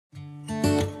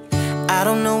I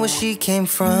don't know where she came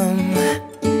from.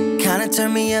 Kinda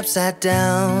turned me upside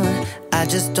down. I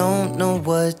just don't know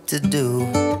what to do.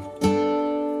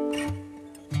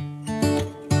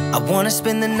 I wanna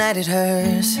spend the night at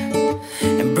hers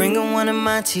and bring her one of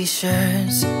my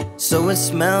t-shirts so it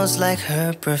smells like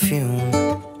her perfume.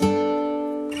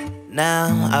 Now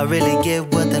I really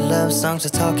get what the love songs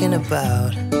are talking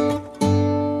about,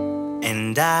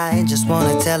 and I just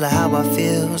wanna tell her how I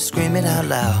feel, scream it out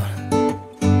loud.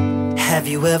 Have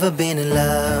you ever been in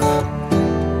love?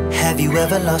 Have you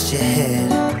ever lost your head?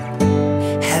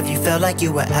 Have you felt like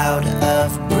you were out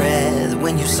of breath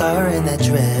when you saw her in that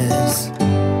dress?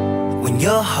 When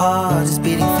your heart is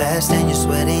beating fast and you're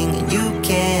sweating and you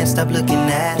can't stop looking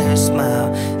at her smile,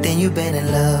 then you've been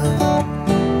in love.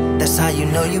 That's how you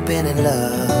know you've been in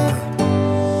love.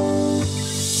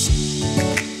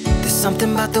 There's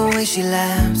something about the way she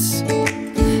laughs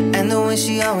and the way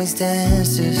she always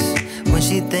dances when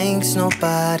she thinks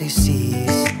nobody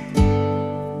sees.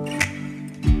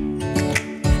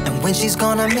 And when she's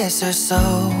gone I miss her so,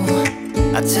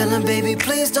 I tell her, baby,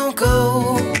 please don't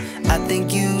go. I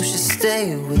think you should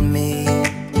stay with me.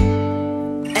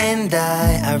 And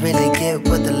I really get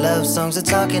what the love songs are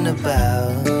talking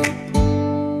about.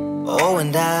 Oh,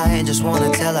 and I just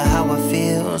wanna tell her how I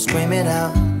feel, scream it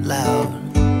out loud.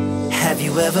 Have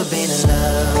you ever been in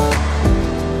love?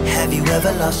 Have you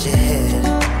ever lost your head?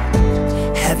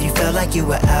 Have you felt like you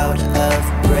were out of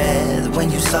breath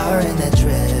when you saw her in that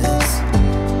dress?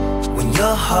 When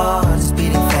your heart is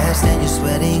beating fast and you're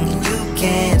sweating and you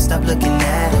can't stop looking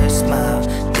at her smile,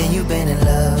 then you've been in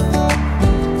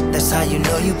love. That's how you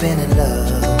know you've been in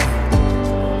love.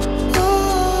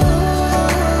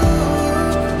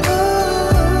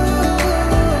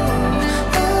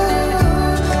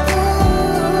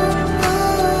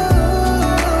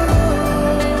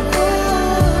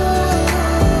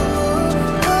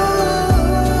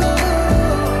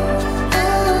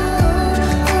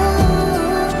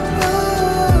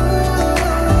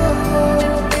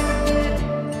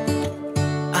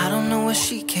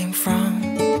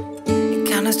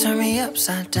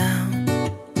 Upside down,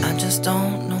 I just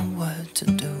don't know what to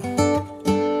do.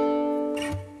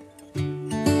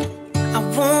 I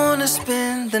wanna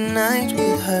spend the night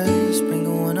with her, bring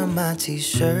her one of my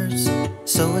t-shirts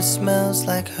so it smells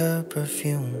like her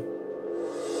perfume.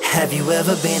 Have you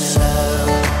ever been in love?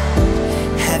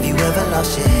 Have you ever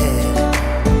lost your head?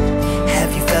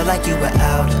 Have you felt like you were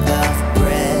out of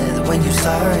breath when you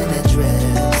saw her in that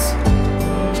dress?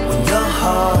 When your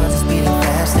heart is beating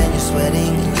fast and you're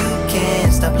sweating and you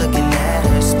can't stop looking at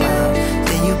her smile,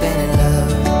 then you've been in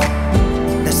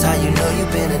love. That's how you know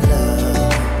you've been in love.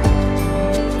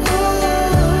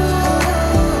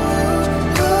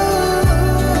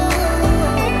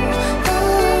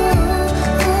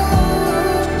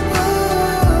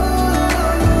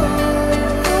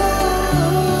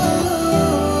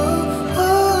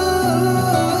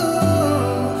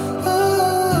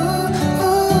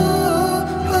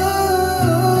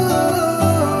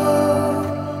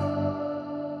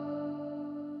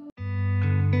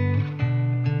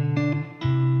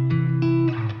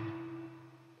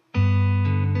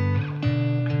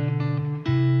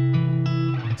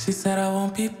 She said I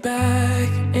won't be back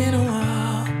in a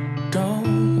while,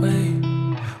 don't wait.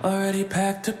 Already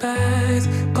packed her bags,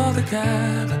 called the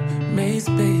cab, made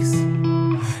space.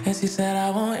 And she said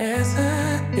I won't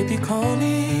answer if you call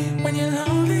me when you're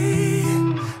lonely.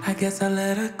 I guess I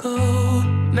let her go,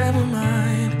 never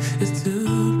mind, it's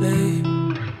too late.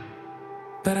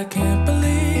 But I can't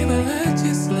believe I let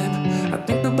you slip. I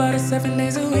think about it 7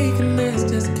 days a week and this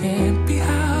just can't be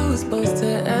how it's supposed to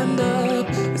end up.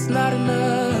 It's not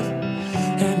enough,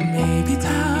 and maybe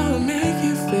time will make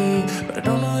you feel, but I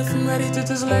don't know if I'm ready to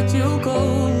just let you go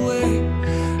away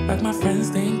like my friends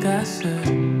think I should.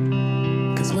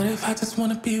 Cause what if I just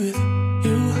wanna be with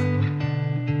you?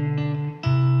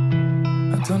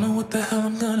 I don't know what the hell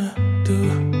I'm gonna do,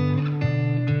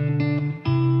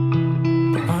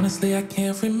 but honestly I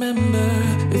can't remember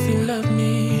if you love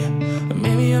me, or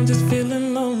maybe I'm just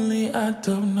feeling lonely, I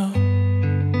don't know.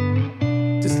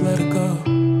 Just let her go.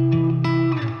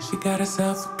 She got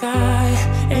herself a guy,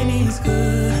 and he's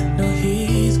good, no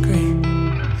he's great.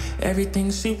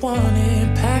 Everything she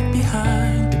wanted packed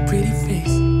behind the pretty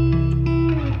face.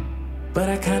 But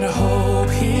I kinda hope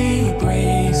he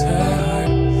breaks her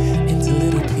heart into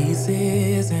little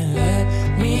pieces and let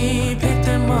me pick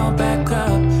them all back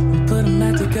up and put them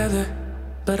back together.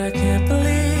 But I can't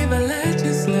believe I let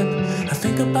you slip. I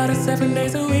think about it 7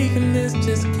 days a week and this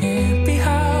just can't be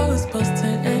how it's supposed to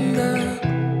end up.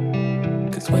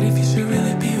 Cause what if you should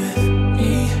really be with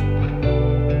me?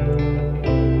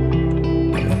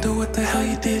 I wonder what the hell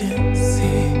you didn't see.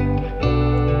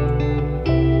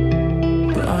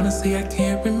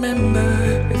 can't remember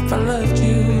if I loved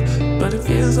you, but it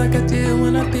feels like I did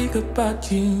when I think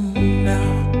about you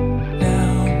now.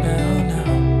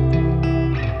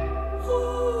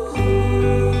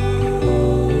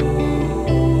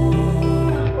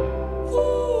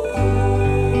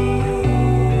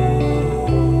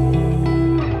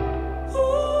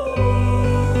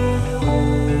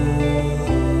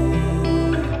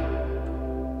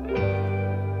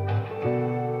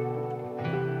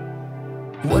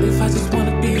 What if I just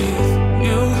wanna be with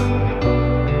you?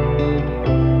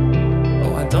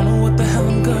 Oh, I don't know what the hell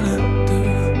I'm gonna do.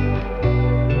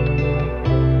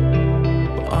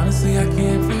 But honestly, I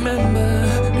can't remember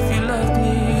if you loved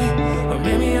me, or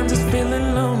maybe I'm just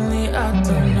feeling lonely, I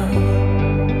don't know.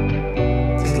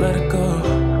 Just let it go.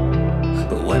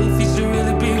 But what if you should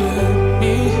really be with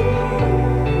me?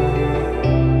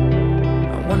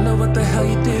 I wonder what the hell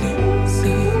you didn't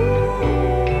see.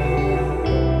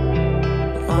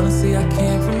 Honestly, I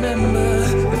can't remember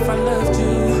if I loved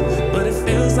you, but it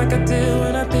feels like I did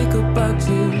when I think about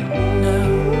you now.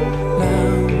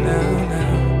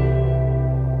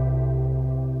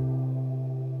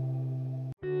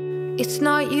 It's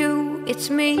not you, it's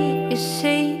me, you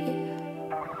see.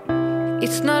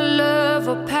 It's not love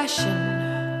or passion.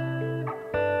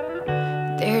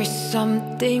 There's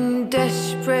something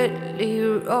desperately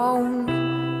wrong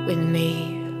with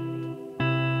me.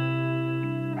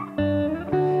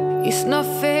 It's not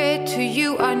fair to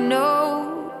you, I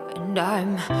know, and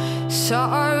I'm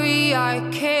sorry I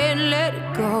can't let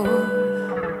it go.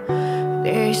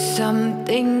 There's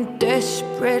something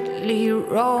desperately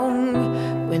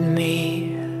wrong with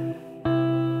me.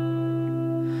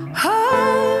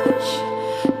 Hush,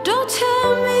 don't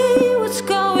tell me what's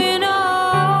going on.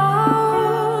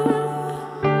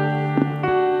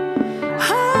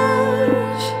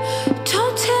 Hush,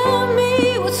 don't tell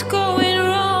me what's going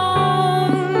on.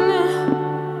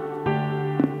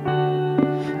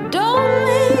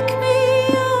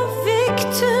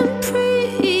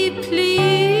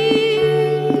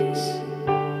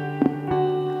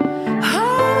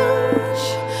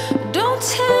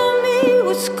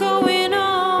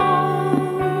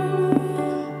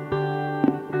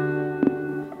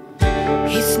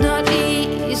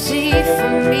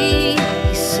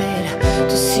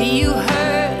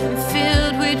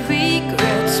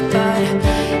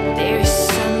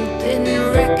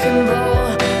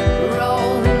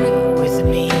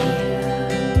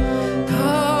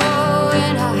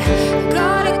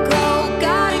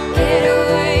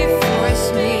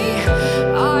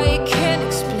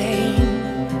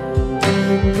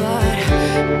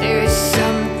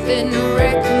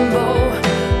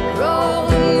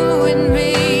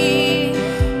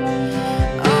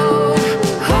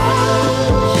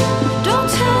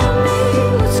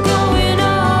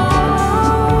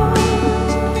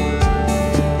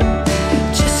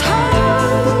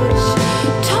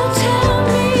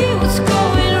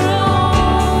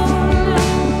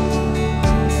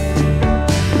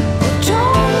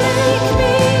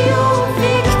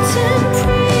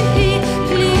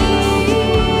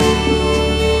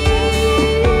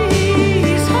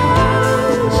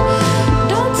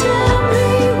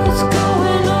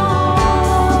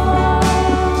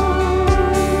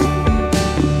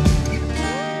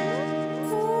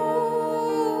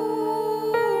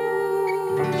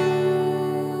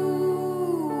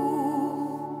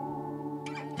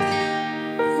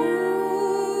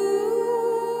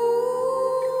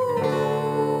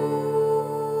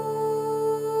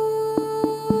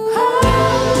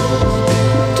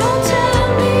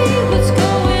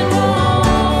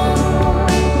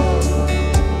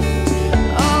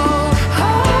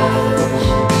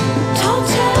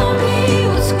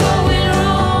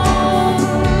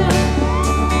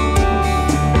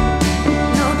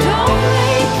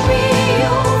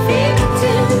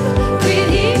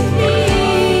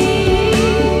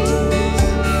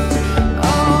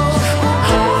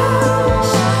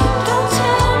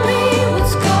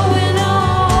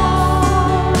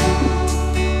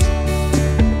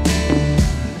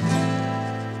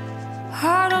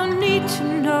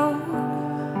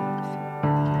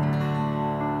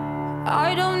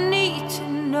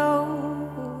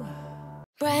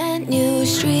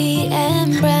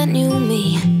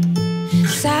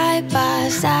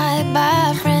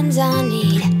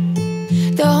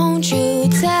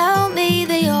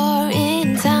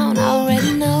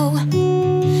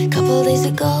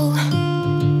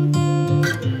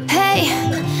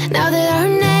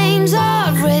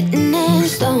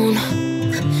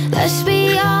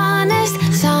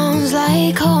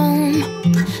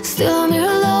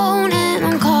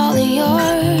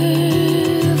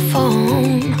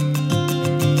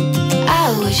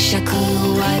 I wish I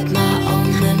could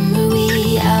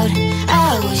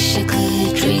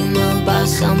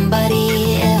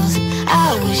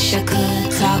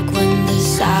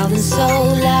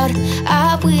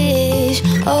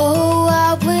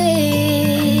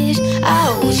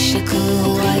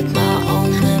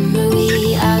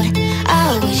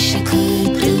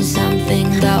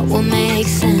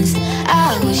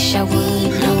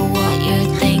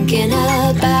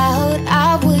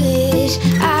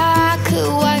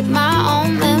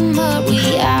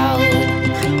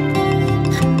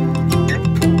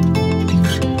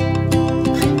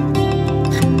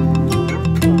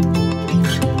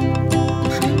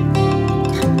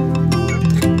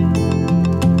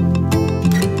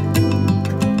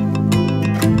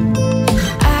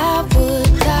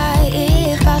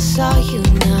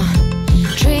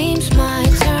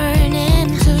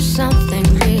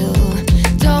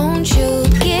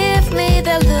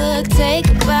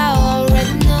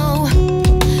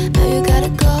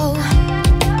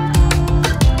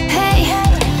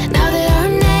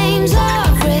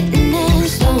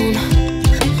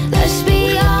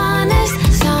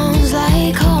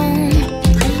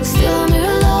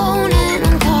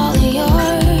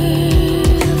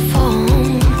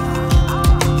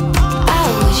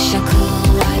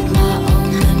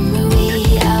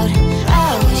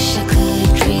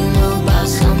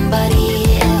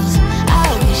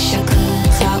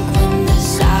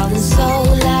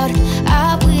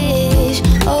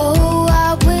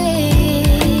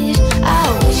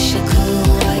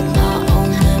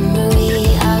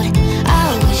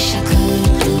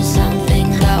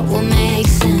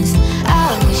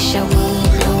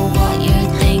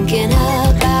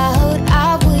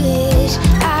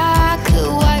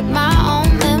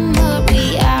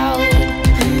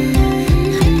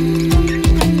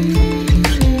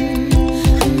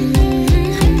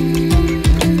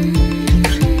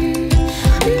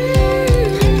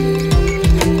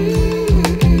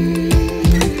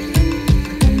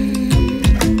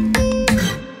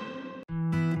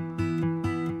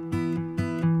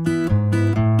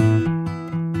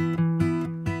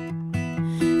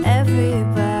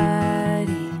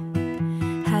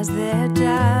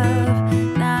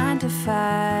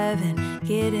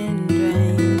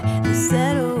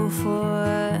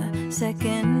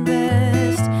second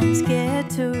best, scared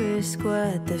to risk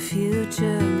what the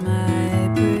future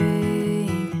might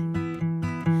bring.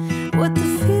 What the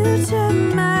future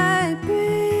might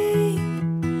bring.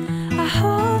 I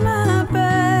hold my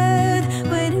breath,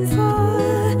 waiting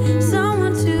for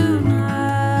someone to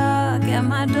knock at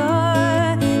my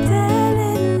door,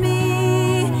 telling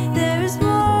me there is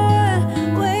more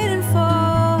waiting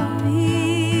for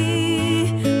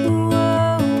me.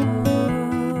 Whoa.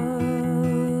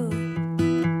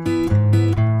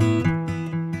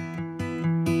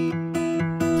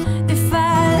 If I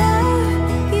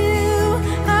love you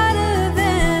harder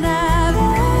than I've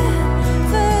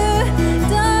ever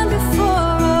done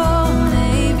before, oh,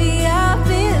 maybe I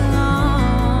belong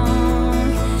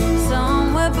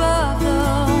somewhere above the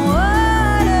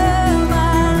water.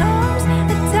 My lungs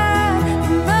are tired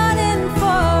from running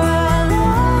for a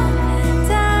long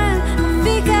time. My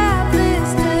feet got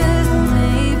blisters, but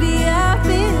maybe I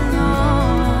belong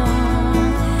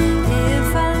if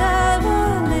I love a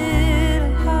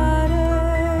little harder.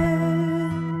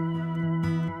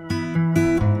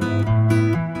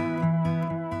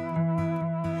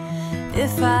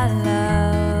 If I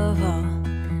love all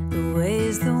the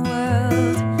ways the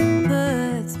world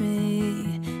puts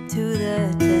me to the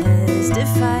test,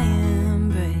 if I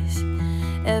embrace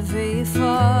every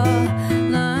fall,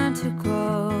 learn to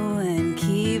grow and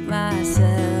keep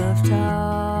myself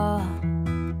tall,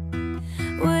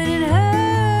 would it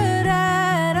hurt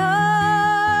at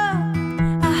all?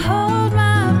 I hold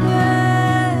my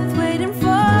breath, waiting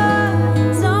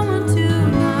for someone to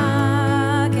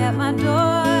knock at my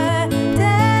door,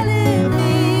 telling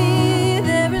me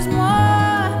there is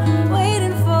more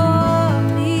waiting for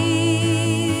me.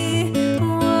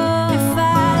 Whoa. If I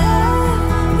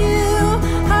love you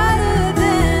harder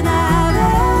than I've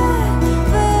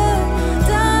ever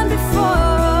done before,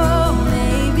 oh,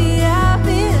 maybe I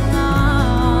belong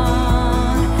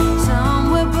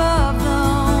somewhere above the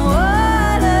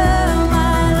water.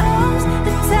 My lungs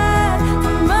are tired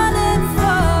from running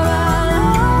for a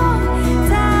long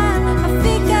time. My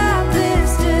feet got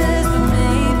blisters, but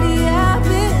maybe I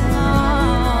belong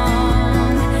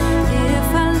if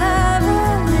I love a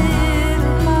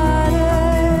little harder.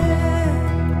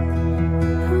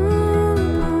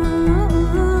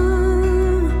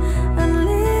 A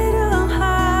little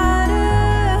harder.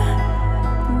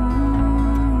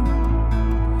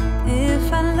 If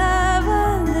I love a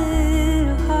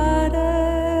little harder.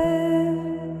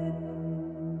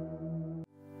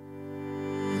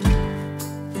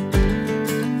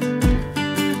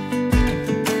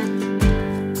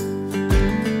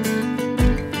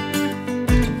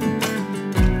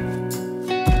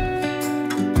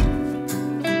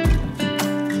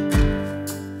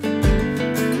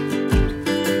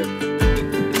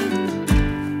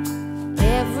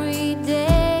 Every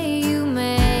day you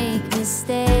make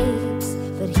mistakes,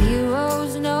 but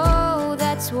heroes know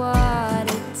that's what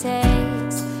it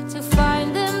takes to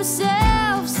find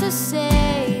themselves, to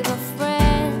save a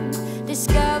friend,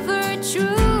 discover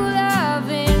true love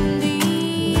in the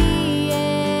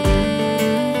end.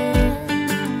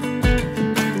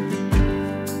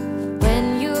 When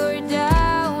you're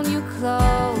down, you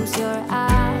close your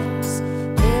eyes,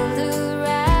 build a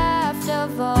raft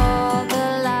of all the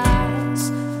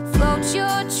lies, float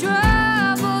your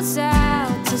troubles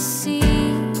out to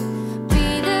sea,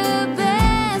 be the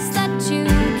best that you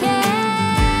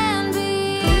can be.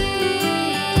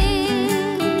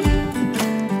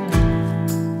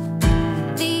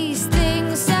 These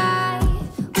things I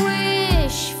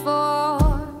wish for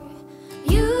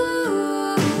you.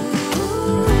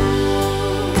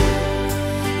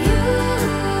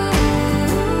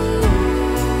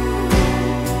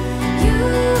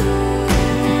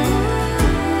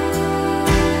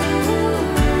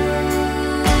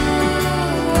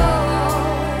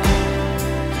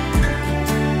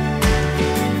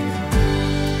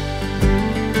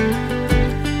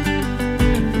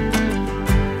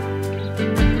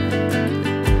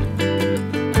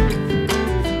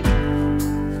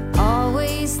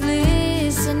 Always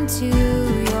listen to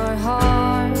your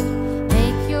heart,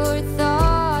 make your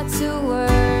thoughts a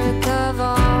work of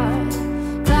art,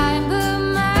 climb a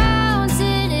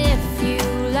mountain if you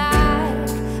like,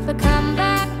 but come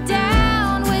back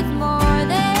down with more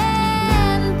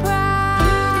than pride.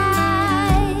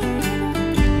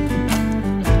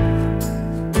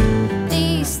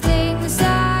 These things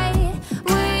I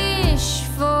wish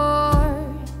for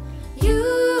you.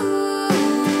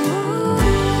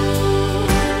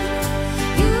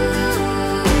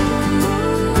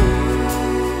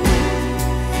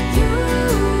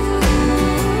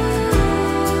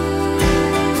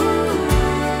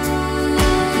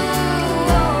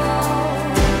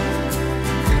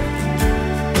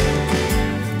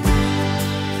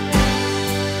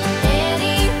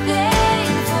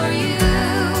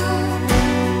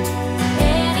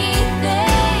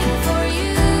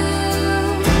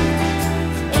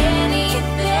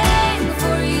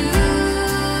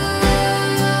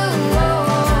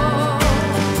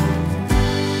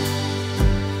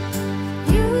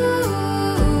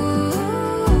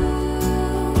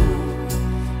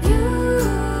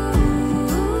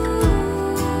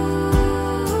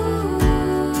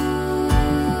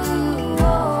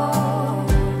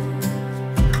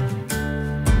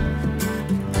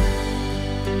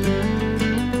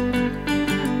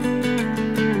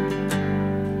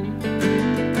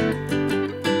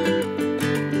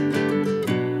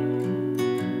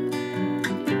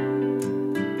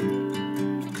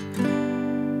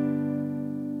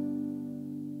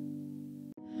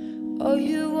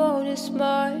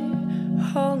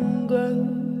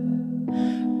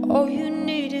 All you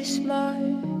need is my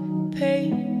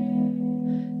pain.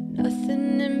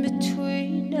 Nothing in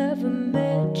between, never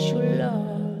met you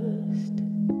lost.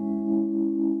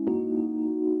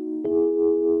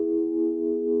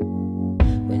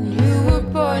 When you were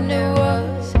born there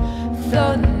was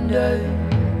thunder,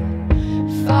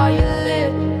 fire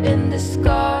lit in the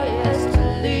sky as to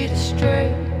lead astray.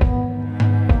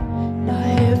 Now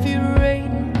heavy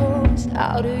rain pours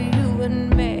out of you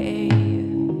and me.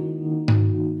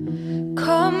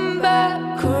 Come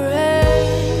back,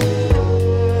 rain.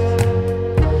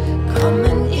 Come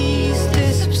and ease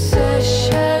this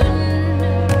obsession.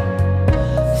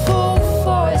 Full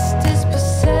force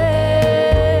dispossess.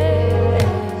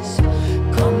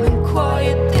 Come and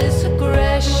quiet this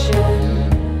aggression.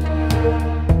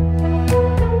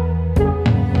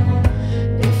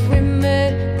 If we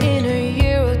met in a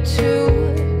year or two,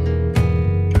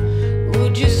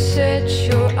 would you set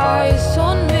your eyes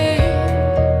on me?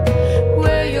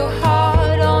 Wear your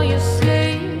heart on your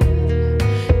sleeve.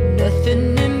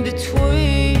 Nothing in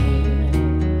between.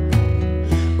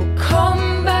 Well,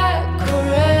 come back,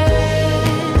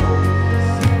 rain.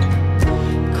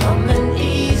 Come and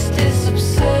ease this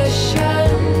obsession.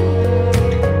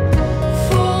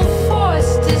 Full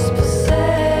force dispossess.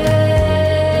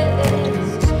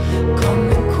 Come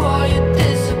and quiet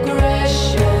this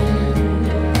aggression.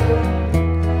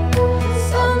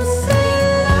 Some say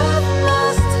love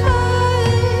must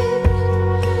hide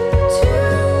to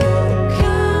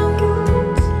count.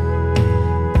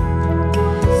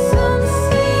 Some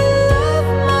say love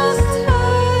must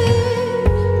hide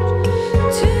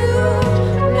to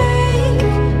make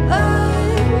a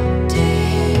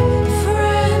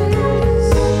difference.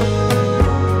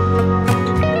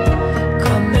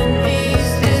 Come and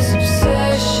ease this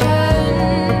obsession.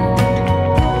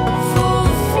 Full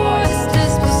force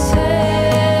dispossess.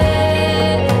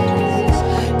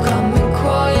 Come and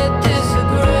quiet this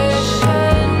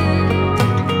aggression.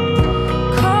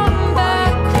 Come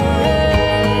back,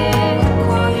 rain.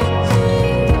 Quiet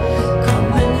this. Come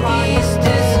and ease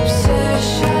this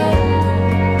obsession.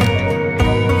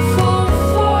 Full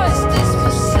force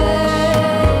dispossess.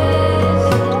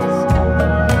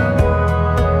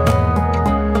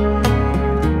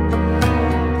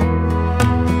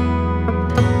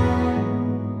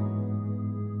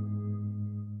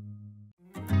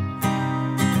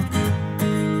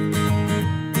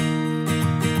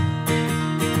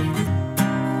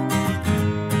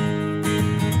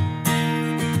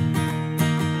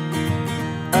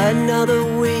 Another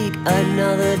week,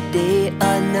 another day,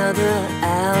 another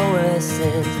hour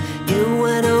since you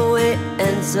went away,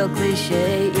 and so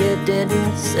cliche you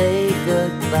didn't say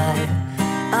goodbye.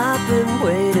 I've been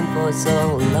waiting for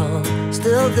so long,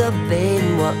 still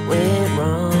debating what went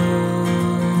wrong.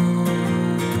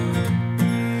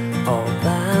 All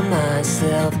by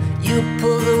myself, you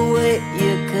pulled away,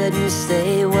 you couldn't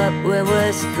say what we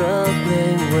were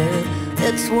struggling with.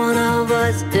 It's one of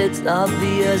us, it's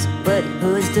obvious, but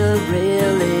who's to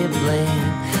really blame?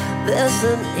 There's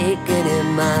an aching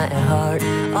in my heart,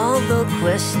 all the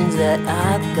questions that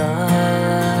I've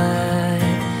got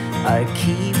are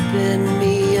keeping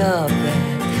me up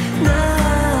at night.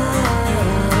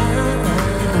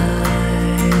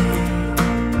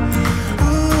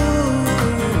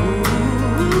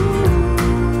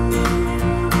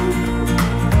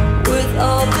 With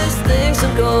all these things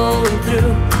I'm going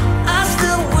through, I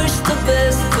still wish the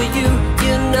best for you.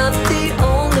 You're not the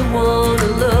only one to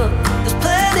love. There's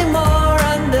plenty more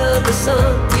under the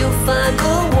sun. You'll find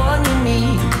the one you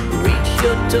need, reach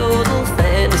your total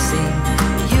fantasy.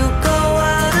 You go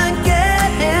out and get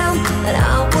him, and I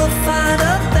will find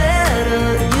a better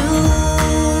you.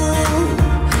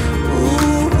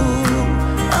 Ooh,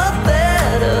 a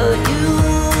better you.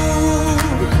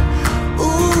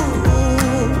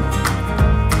 Ooh.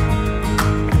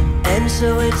 And so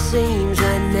it seems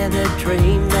I never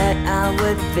dreamed that I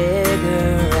would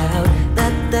figure out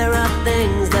that there are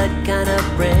things that kind of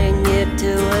bring you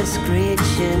to a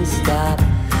screeching stop.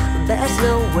 There's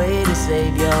no way to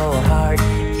save your heart,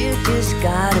 you just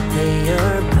gotta play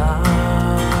your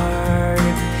part,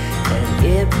 and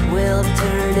it will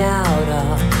turn out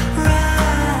alright.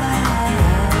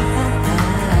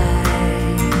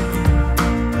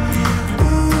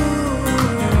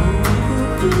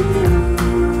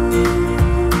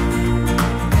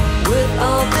 With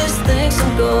all these things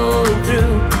I'm going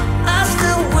through, I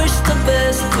still wish the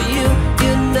best for you.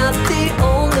 You're not the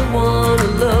only one to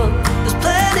love. There's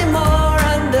plenty more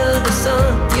under the sun.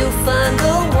 You'll find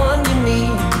the one you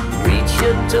need, reach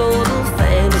your total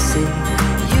fantasy.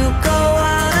 You go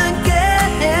out and get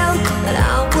him, and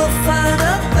I will find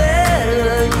a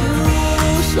better you.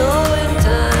 So in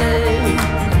time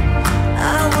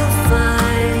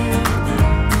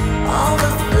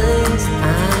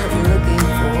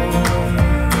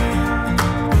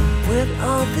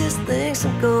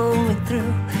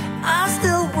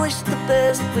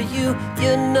just for you.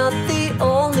 You're not the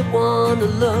only one to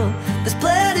love. There's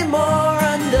plenty more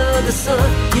under the sun.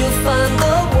 You'll find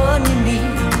the one you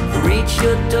need. Reach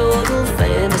your total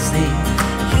fantasy.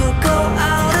 You go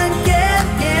out and get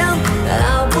him, and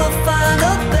I will find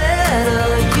a better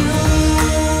you.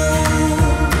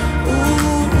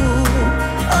 Ooh,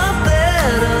 a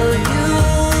better you.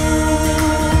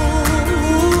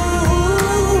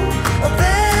 A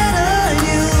better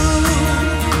you.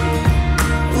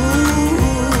 Ooh,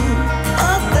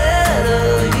 a better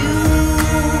you.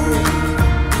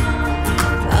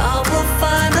 I will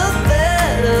find a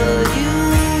better you.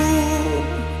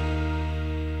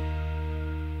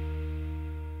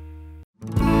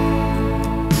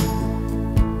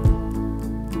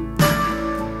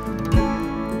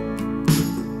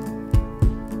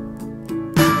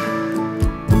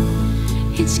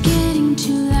 It's getting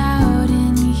too loud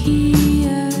in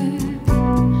here.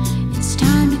 It's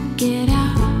time to get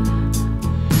out.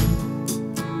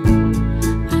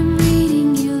 I'm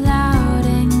reading you loud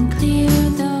and clear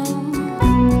though.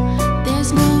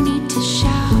 There's no need to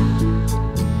shout.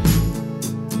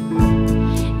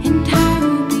 And time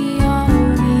will be all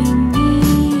we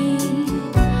need.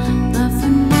 But for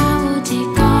now we'll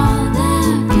take all the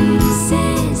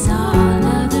pieces, all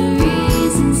of the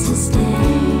reasons to stay.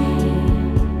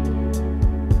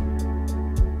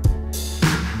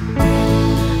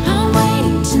 I'm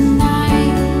waiting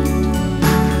tonight.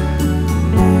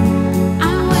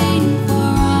 I'm waiting for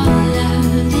all of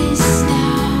this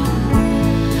now.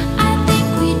 I think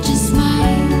we just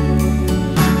might.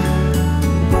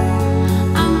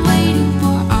 I'm waiting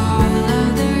for all of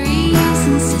the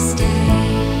reasons to stay.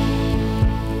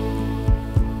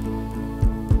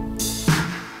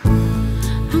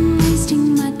 I'm wasting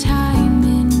my time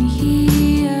in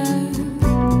here.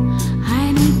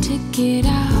 I need to get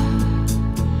out.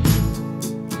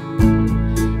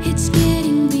 It's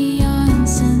getting beyond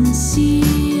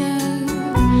sincere,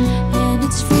 and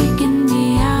it's freaking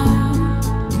me out.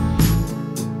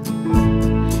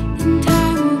 And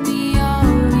time will be all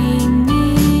we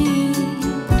need.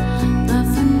 But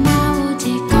for now we'll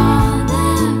take all the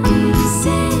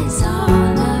pieces,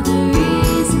 all of the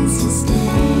reasons to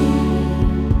stay.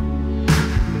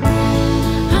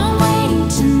 I'm waiting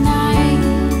tonight.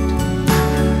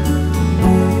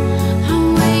 I'm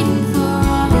waiting for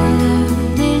all of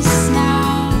this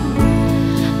now.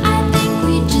 I think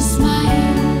we just might.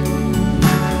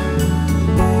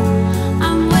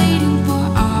 I'm waiting for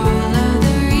all of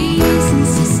the reasons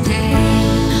to stay.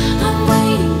 I'm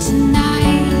waiting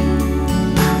tonight.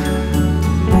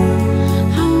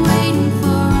 I'm waiting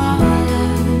for all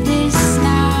of this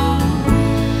now.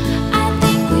 I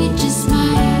think we just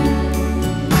might.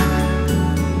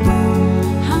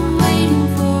 I'm waiting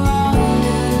for all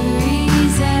the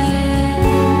reasons,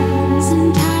 and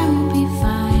time will be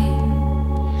fine.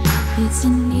 It's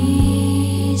an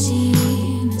easy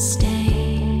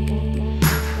mistake.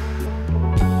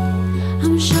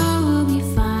 I'm sure we'll be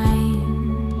fine.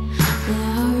 There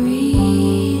are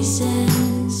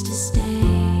reasons to stay.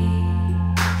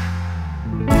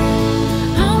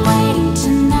 I'm waiting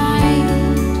tonight.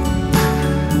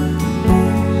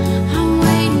 I'm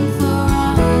waiting for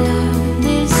all of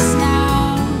this now.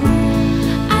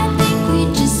 I think we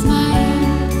just might.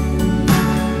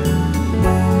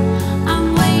 I'm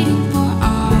waiting for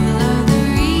all of the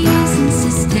reasons to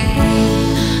stay.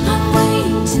 I'm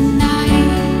waiting tonight.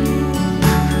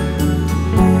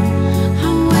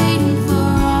 I'm waiting for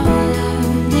all of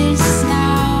this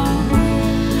now.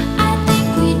 I think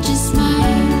we just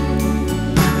might.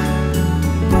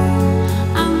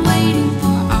 I'm waiting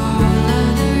for all of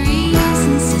the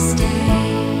reasons to stay.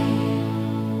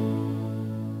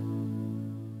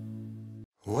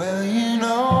 Well, you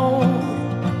know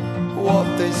what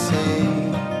they say.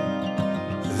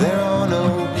 There are no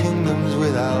kingdoms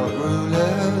without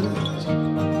rulers.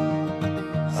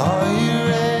 Are you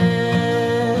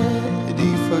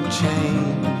ready for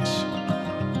change?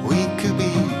 We could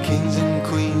be kings and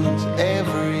queens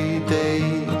every day.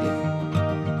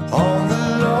 On the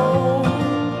low,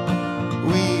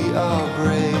 we are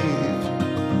brave.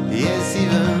 Yes,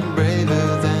 even braver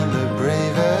than the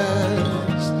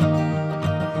bravest.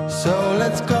 So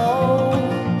let's go,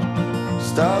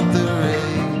 start the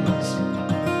race.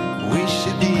 We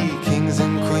should be kings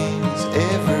and queens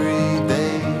every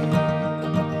day.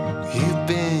 You've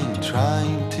been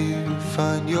trying to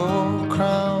find your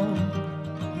crown,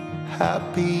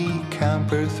 happy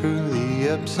camper through the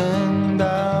ups and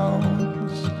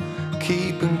downs,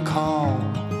 keeping calm,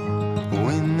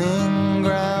 winning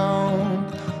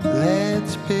ground.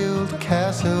 Let's build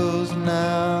castles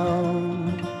now.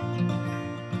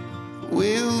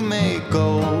 We'll make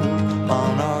gold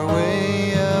on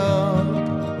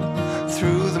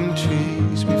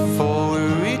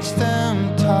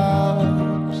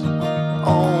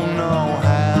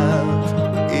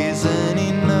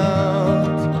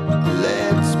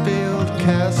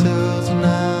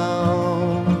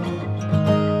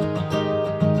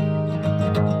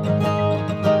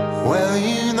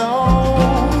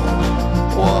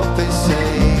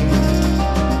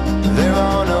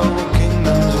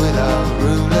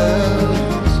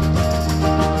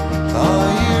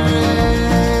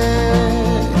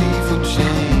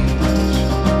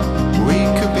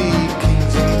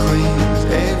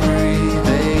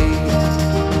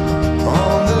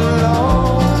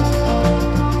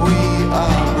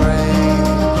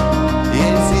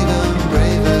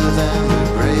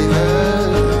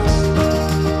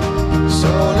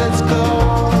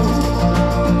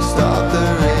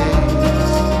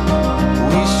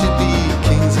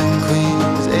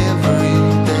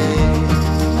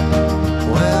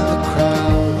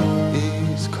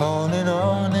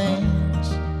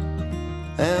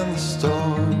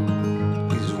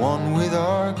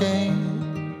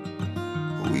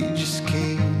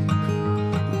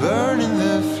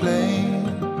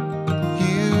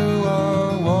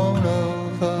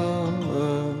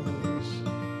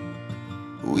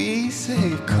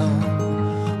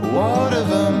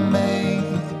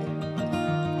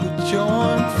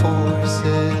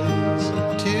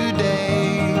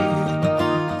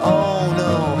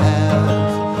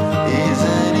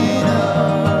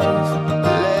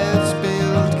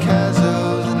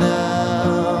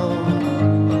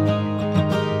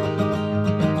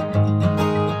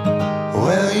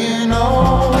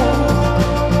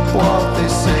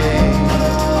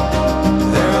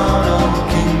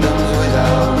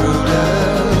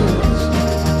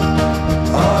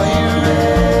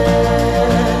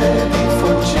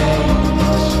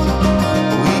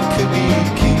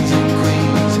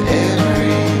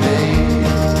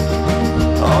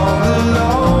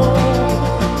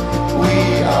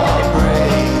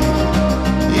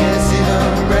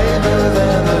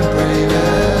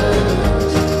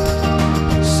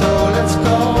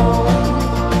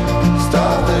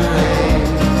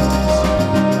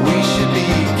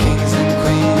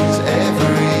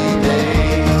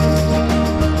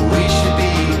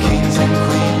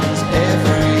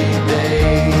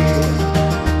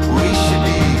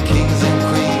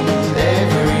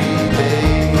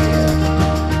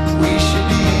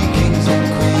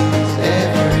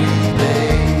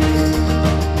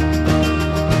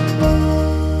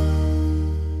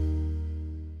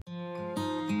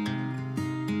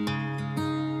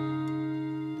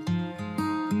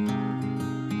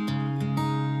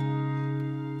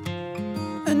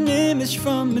An image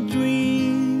from a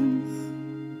dream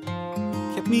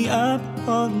kept me up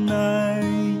all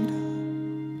night.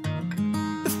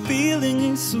 The feeling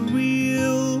is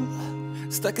surreal,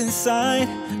 stuck inside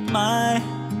my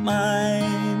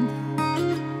mind.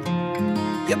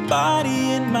 Your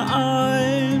body in my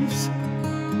arms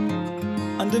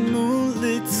under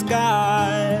moonlit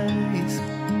skies.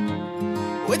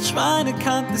 We're trying to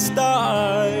count the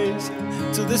stars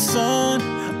till the sun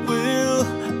will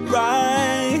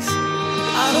rise.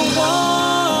 I don't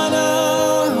wanna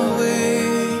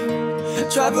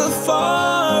wait, travel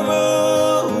far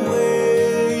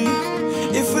away.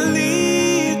 If we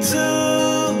leave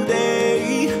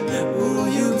today, will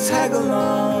you tag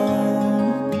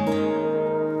along?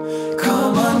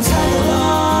 Come on, tag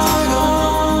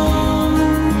along.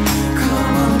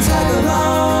 Come on, tag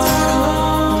along.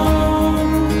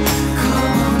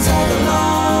 Come on, tag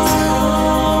along.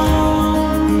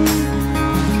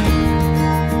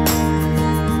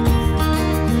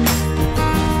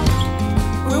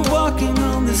 We're walking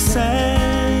on the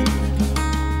sand,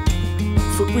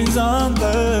 footprints on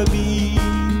the beach,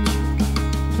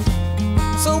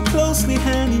 so closely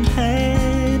hand in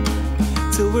hand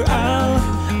till we're out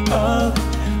of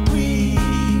reach.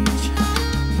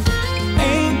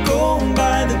 Ain't going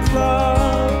by the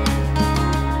clock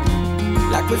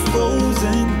like we're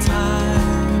frozen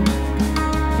time.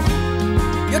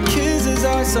 Your kisses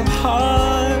are so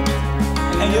hard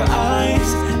and your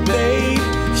eyes, they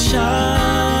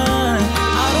shine.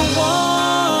 I don't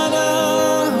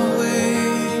wanna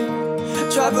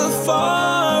wait, travel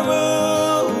far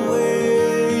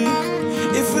away.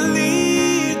 If we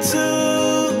leave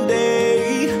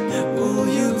today, will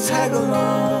you tag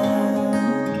along?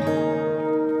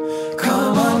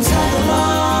 Come on, tag along.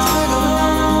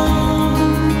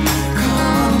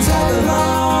 Come on, tag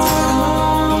along.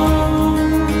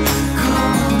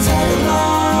 Come on, tag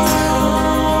along.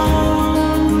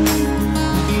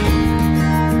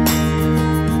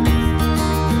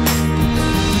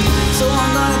 So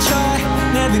I'm gonna try,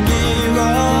 never give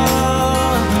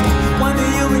up. One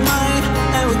day you'll be mine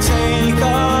and we'll take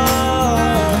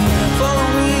off. Follow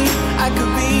me, I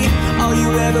could be all you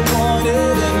ever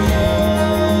wanted and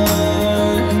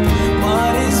more.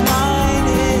 What is mine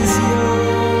is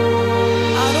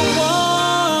yours. I don't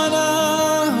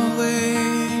wanna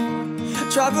wait,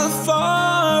 travel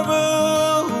far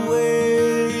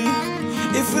away.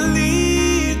 If we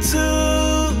leave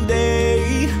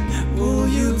today, will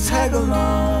you tag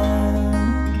along?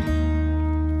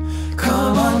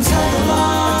 Come on, tag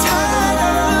along. Tag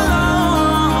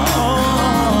along.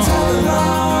 Tag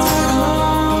along.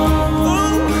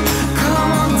 Ooh,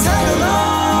 come on, tag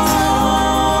along.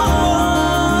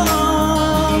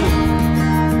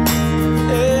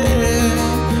 Yeah,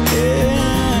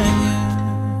 yeah.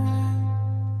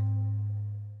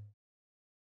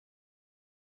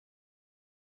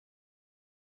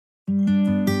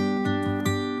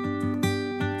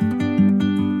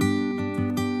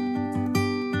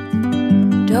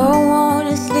 Don't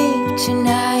wanna sleep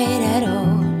tonight at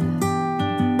all.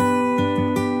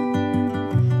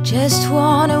 Just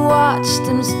wanna watch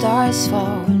them stars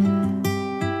fall.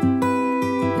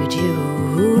 But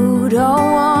you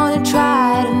don't wanna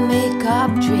try to make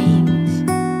up dreams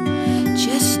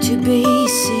just to be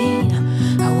seen.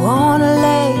 I wanna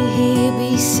lay here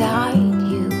beside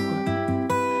you,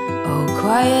 oh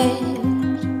quiet.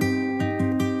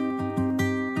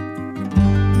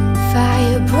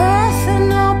 Fire breath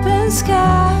and open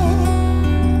sky.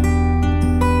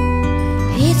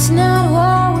 It's not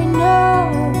what we know,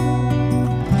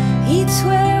 it's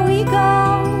where we go.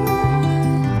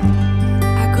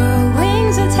 I grow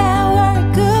wings and tell her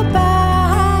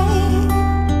goodbye.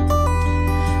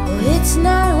 Oh, it's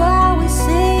not what we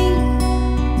see,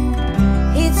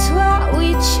 it's what we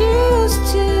choose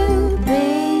to be.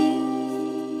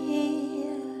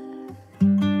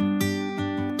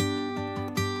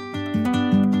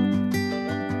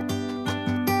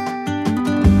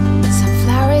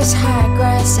 Sunflowers, high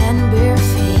grass, and bare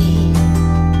feet.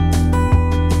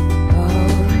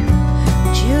 Oh,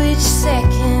 but you each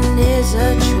second is a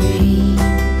tree.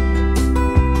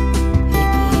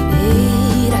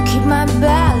 I keep my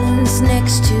balance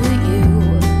next to you.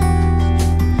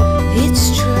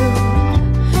 It's true.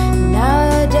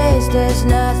 Nowadays there's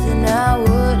nothing I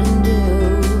wouldn't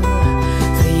do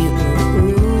for you.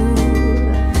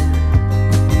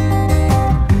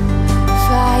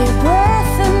 Fire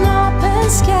breath and open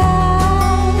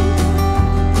sky.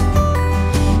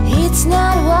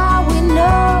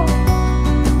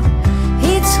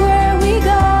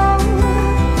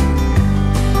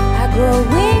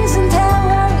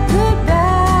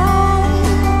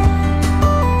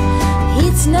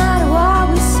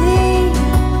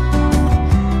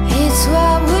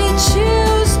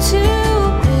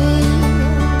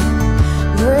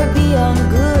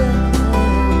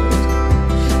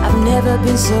 never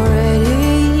been so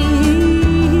ready.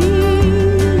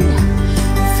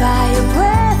 Fire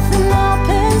breath and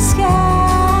open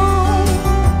sky.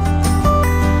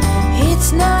 It's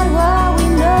not what we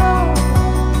know,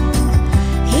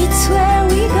 it's where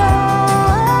we go.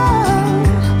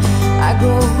 I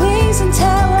grow wings and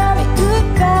tell worry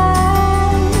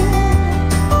goodbye.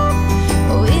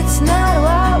 Oh, it's not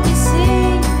what we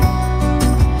see,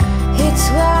 it's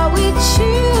what we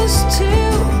choose to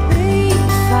be.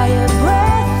 Fire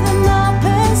breath and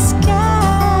open sky.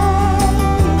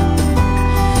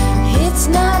 It's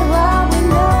not what we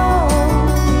know,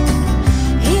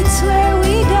 it's where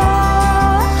we go.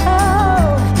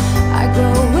 I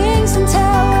grow wings and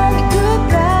tell worry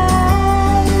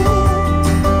goodbye.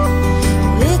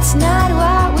 It's not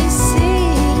what we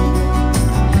see,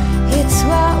 it's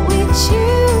what we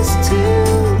choose to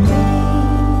be.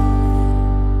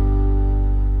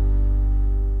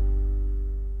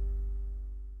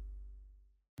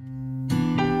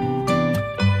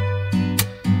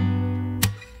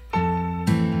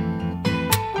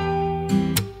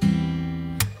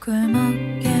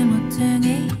 꿀먹게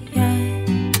모퉁이에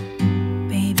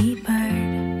baby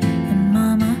bird and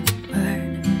mama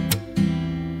bird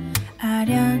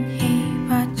아련히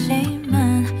봤지만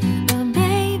but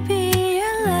baby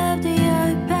your love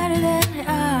you're better than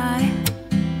I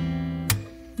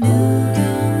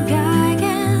누군가에겐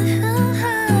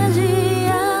하지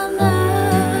않아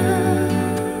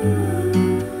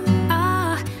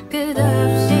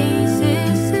끝없이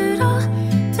스스로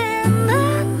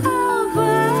되뇌어봐.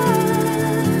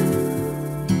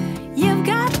 You've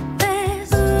got this.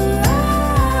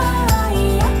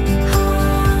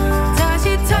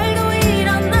 다시 털고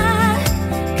일어나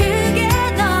그게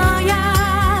너야.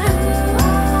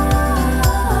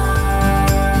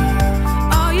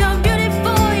 Oh, you're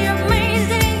beautiful, you're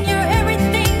amazing, you're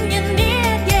everything you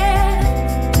need, yeah.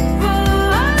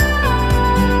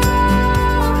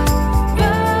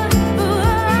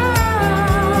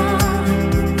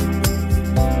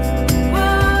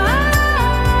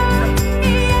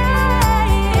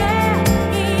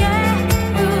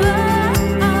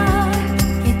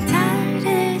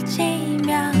 기타를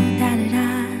치며 따르라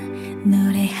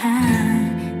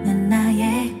노래하는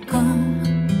나의 꿈.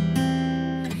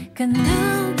 그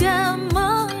누가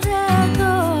뭐라고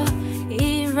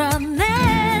이뤄낸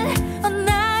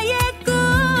나의 꿈.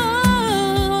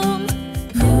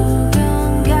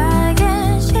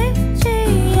 누군가에겐 쉽지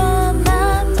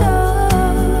않아도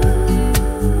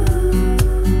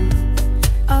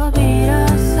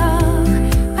비로소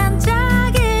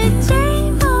반짝일지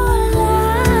몰라.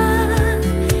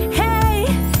 Hey,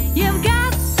 you've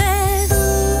got this.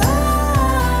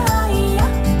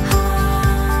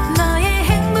 너의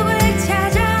행복을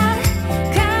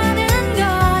찾아가는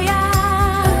거야.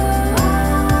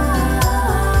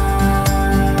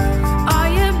 Oh,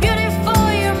 you're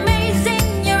beautiful, you're amazing,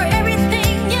 you're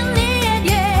everything you need,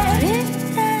 yeah.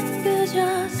 일단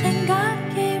그저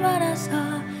생각이 많아서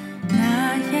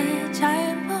나의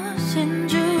잘못인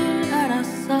줄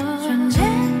알았어.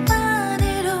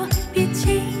 존재만으로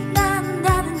빛이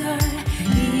난다는 걸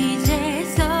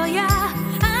이제서야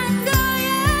안 거야.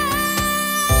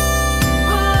 You're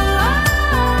beautiful, you're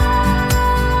amazing,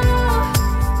 you're everything you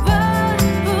need,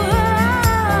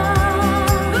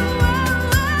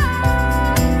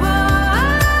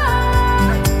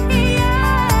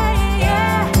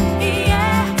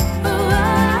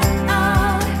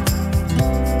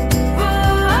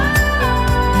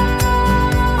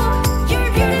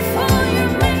 You're beautiful, you're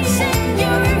amazing,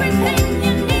 you're everything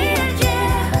you need, yeah.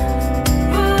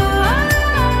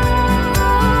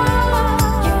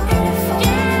 You're beautiful, you're amazing, you're everything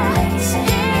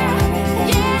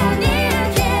you need,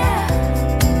 yeah.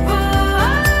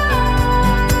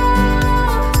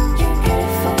 You're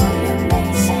beautiful, you're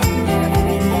amazing, you're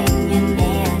everything you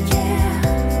need, yeah.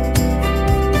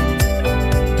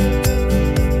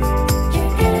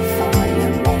 You're beautiful, you're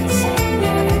amazing,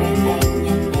 you're everything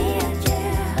you need,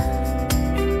 yeah.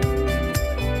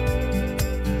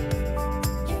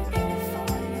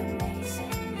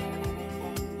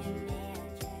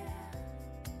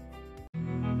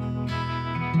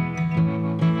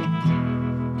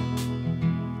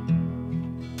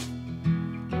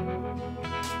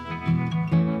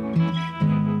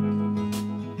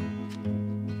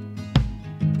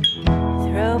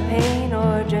 Throw paint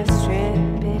or just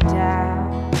strip it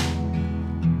down.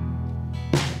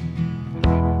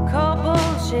 Cold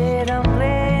bullshit, I'm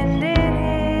blending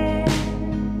in.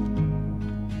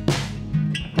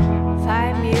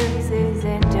 5 muses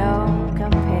and don't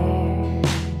compare.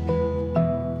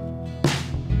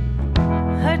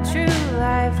 A true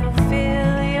life will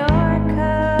fill your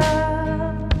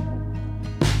cup.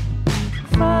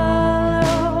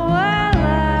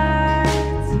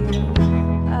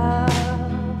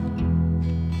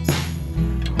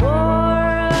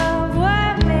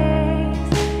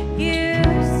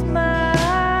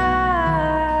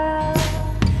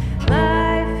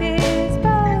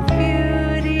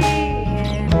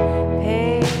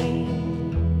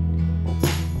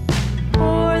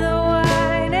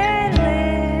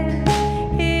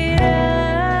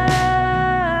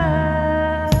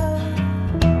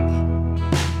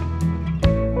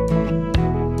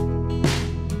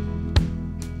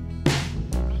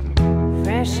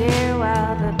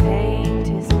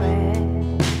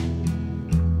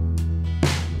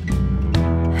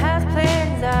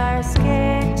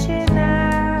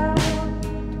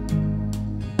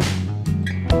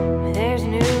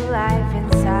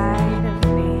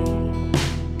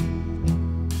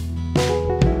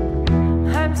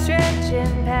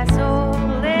 past all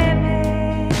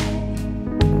limits.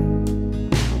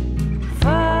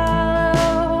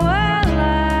 Follow what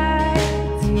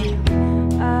lights you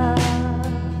up.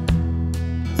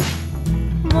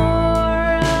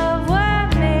 More of what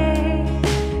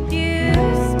makes you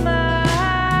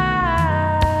smile.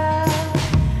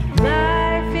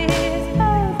 Life is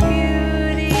both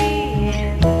beauty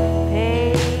and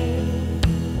pain.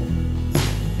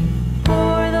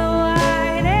 Pour the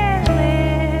wine and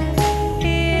lift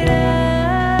it up.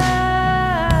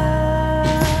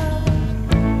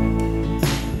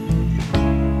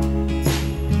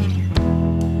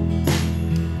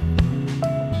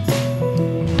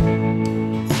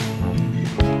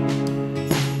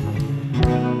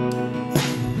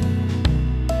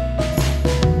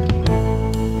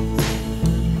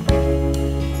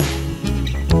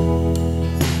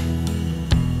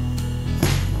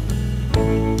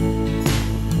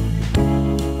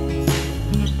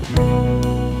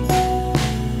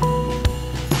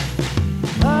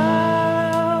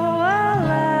 Follow what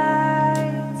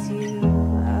lights you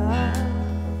up.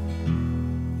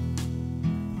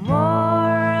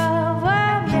 More of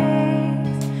what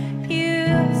makes you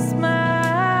smile.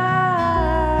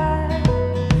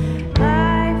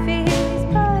 Life is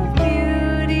both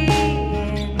beauty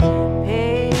and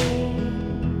pain.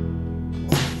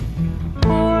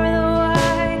 Pour the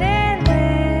wine and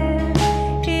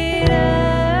lift it up.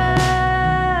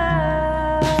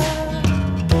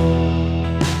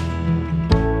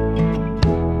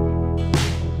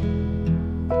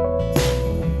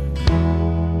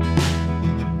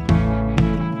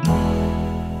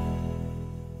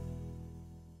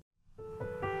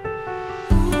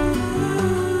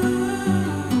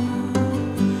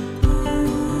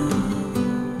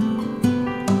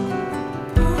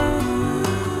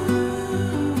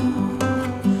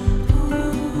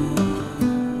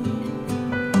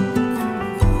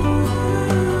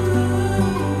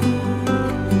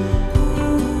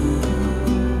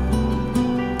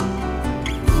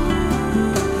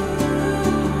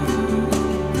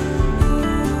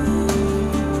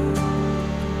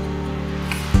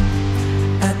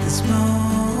 At this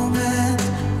moment,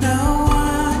 no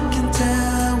one can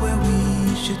tell where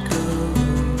we should go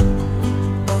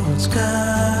or what's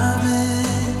coming.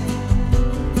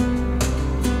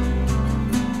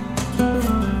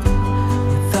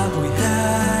 We thought we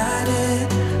had it,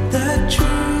 the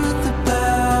truth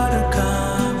about our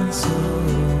common soul,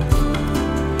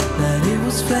 that it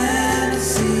was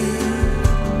fantasy,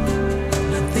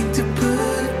 nothing to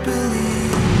put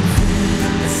belief in.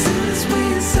 As soon as we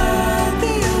saw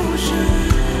the ocean,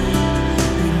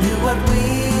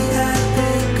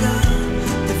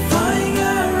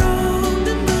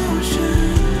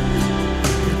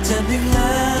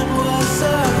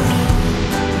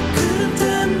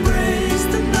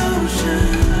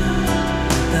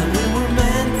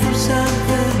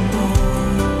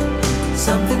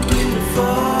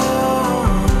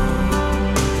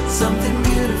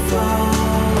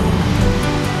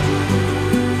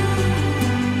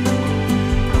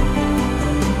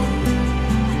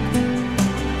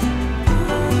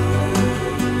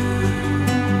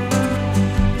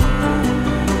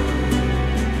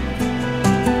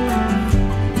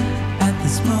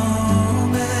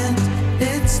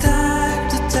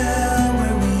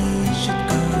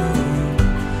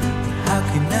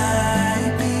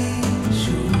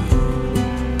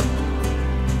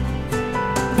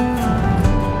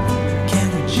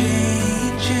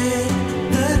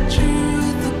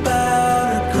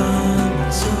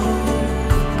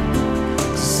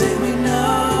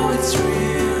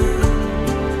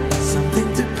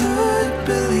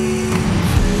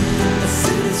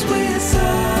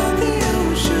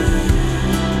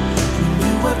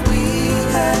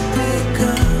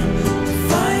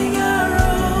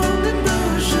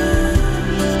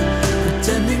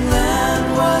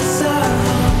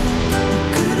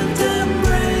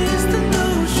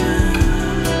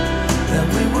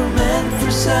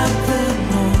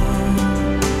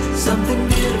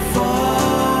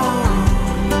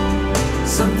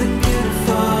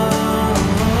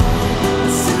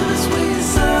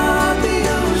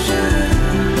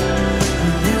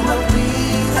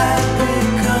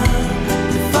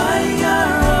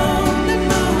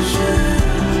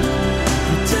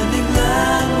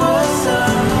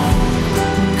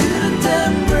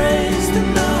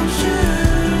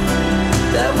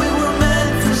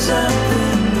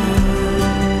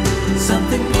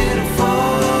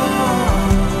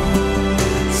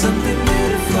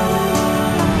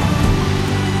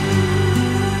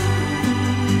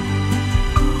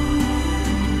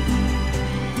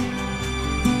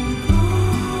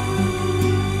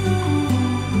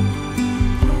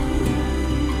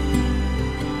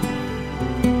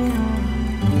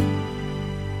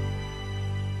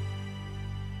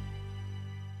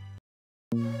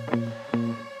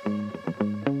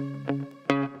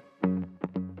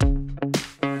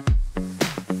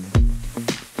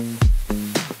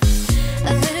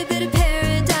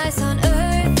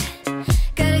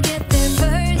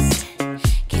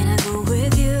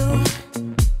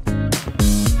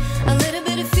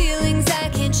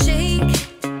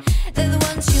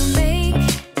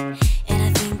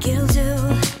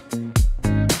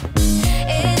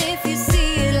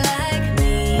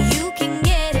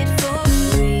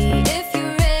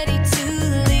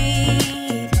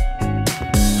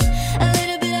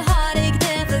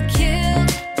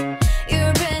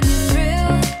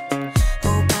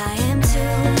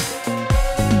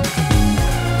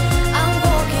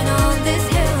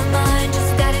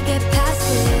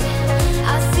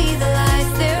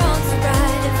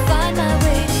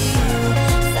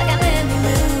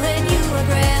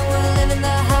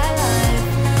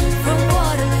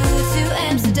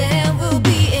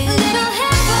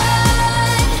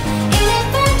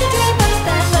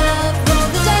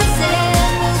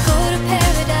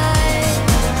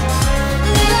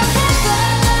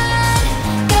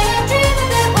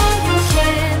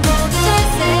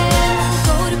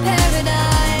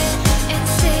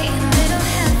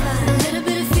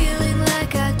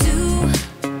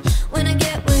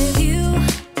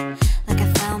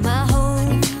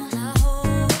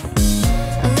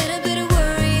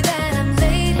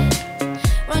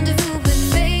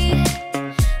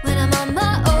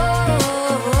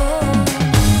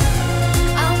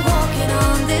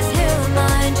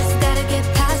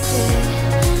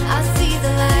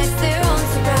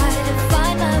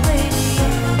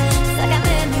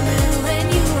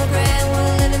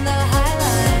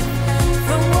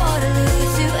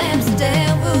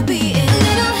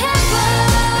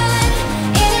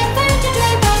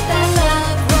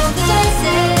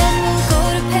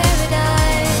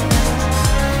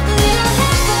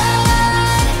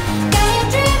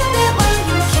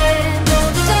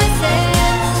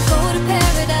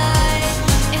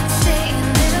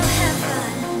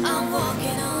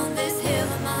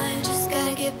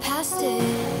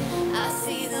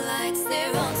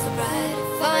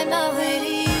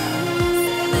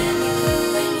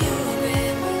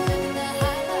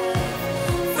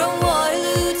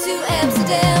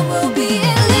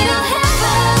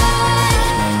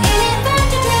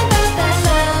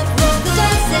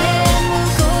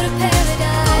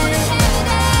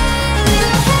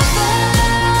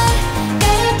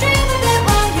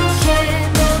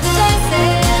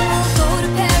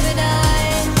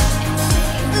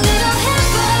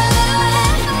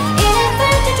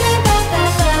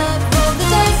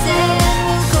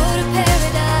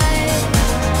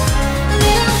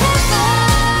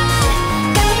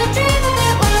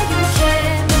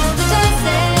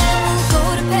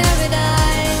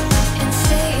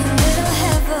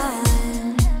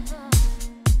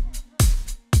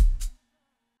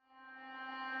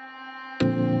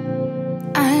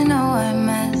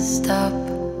 messed up.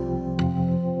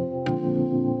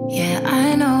 Yeah,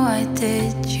 I know I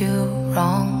did you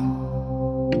wrong,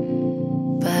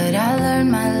 but I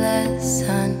learned my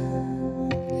lesson.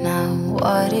 Now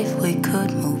what if we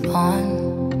could move on?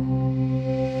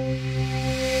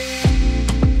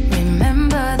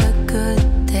 Remember the good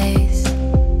days.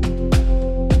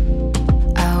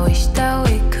 I wish that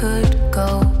we could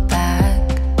go back.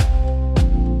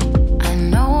 I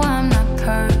know I'm not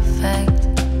perfect,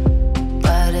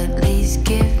 but at least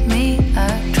give me a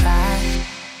try.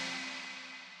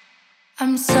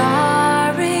 I'm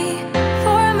sorry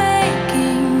for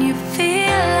making you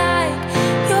feel like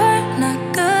you're not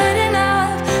good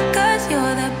enough, 'cause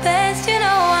you're the best, you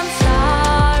know. I'm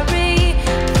sorry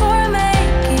for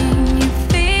making you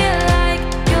feel like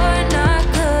you're not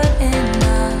good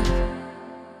enough.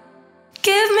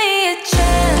 Give me a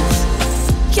chance,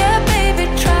 yeah baby,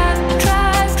 try,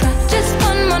 try, try. Just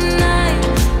one more night,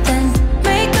 then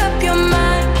make up your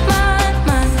mind, mind,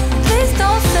 mind. Please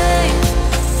don't say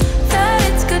that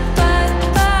it's goodbye,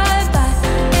 bye, bye.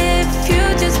 If you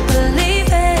just believe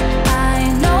it, I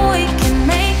know we can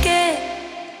make it.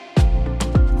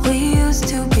 We used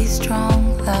to be strong,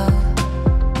 love.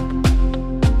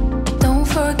 Don't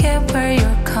forget where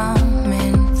you're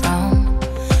coming from.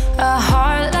 A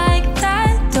heart like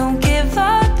that don't give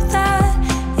up that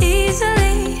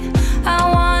easily. I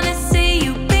wanna see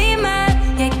you be mad,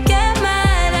 yeah, get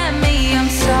mad at me.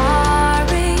 I'm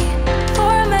sorry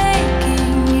for making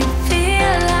you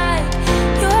feel like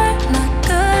you're not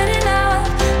good enough,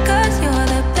 'cause you're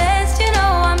the best, you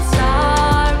know. I'm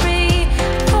sorry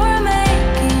for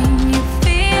making you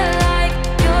feel like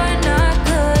you're not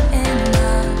good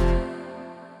enough.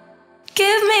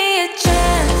 Give me a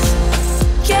chance,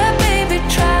 yeah baby,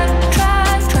 try, try,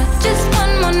 try. Just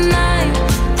one more night,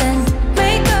 then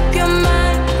make up your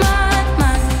mind, mind,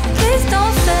 mind. Please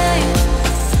don't say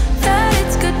that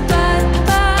it's goodbye,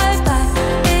 bye, bye.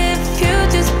 If you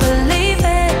just believe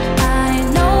it, I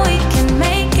know we can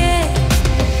make it.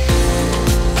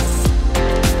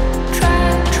 Try,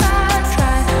 try,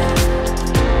 try.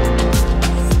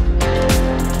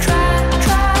 Try,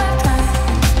 try, try.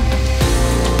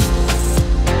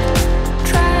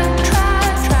 Try, try,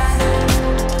 try.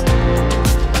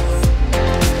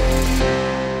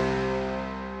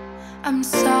 I'm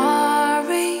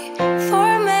sorry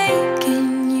for making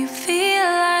you feel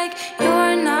like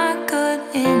you're not good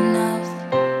enough.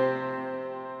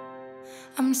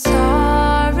 I'm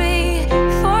sorry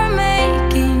for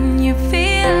making you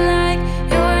feel like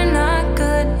you're not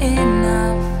good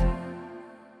enough.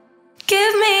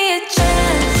 Give me a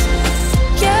chance,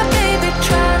 yeah baby,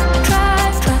 try, try,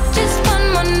 try. Just one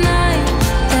more night,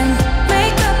 then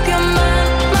make up your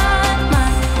mind, mind,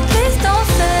 mind. Please don't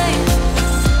say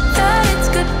that it's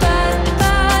goodbye,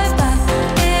 bye, bye.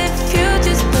 If you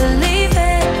just believe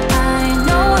it, I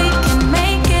know we can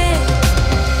make it.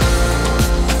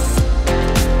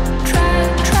 Try,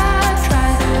 try,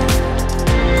 try.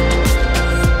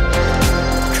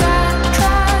 Try,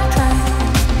 try, try.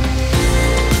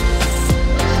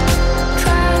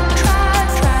 Try, try,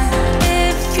 try.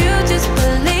 If you just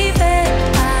believe it,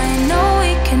 I know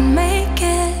we can make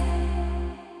it.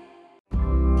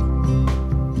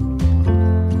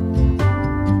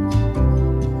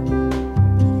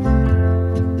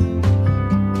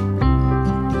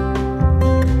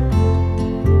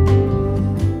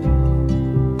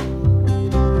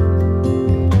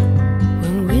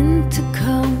 When winter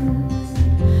comes,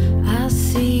 I'll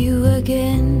see you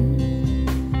again.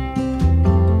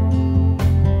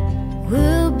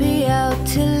 We'll be out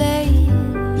till late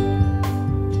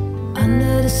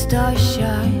under the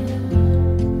starshine.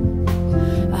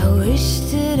 I wish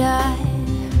that I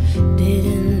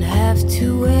didn't have to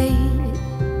wait.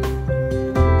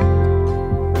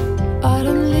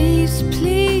 Autumn leaves,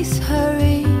 please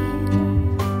hurry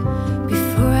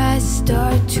before I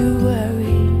start to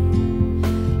worry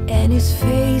and his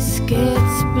face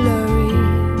gets blurry.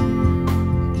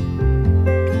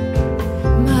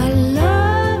 My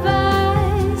love,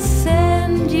 I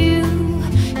send you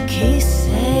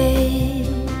kisses.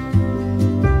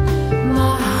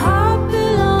 My heart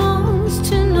belongs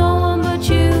to no one but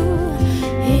you.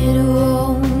 It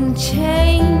won't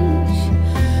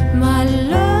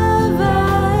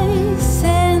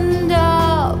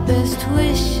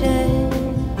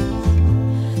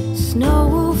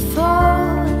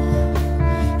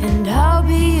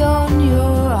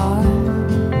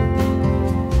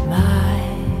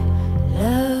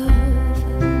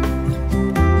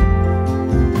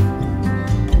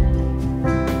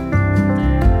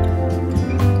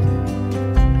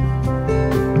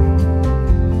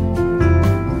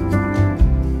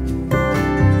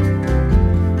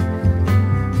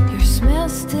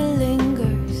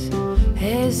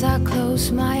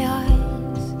close my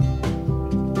eyes.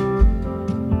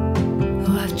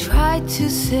 Oh, I've tried to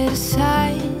set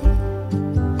aside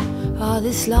all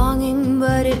this longing,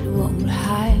 but it won't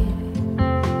hide.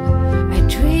 I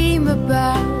dream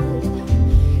about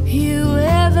you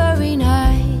every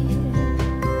night.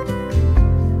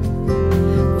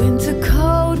 Winter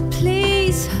cold,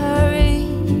 please hurry.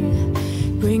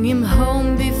 Bring him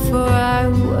home before I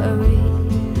worry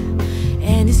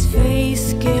and his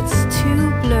face gets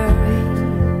too blurry.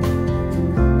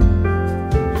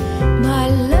 My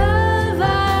love,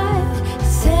 I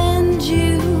send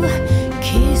you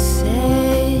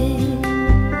kisses.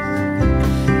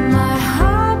 My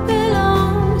heart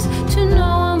belongs to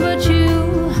no one but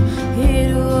you.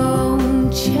 It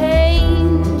won't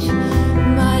change.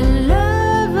 My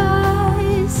love,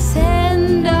 I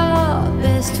send our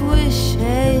best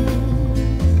wishes.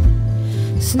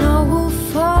 Snow will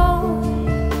fall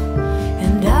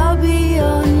and I'll be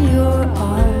on your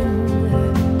arm,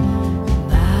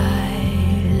 my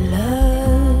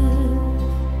love.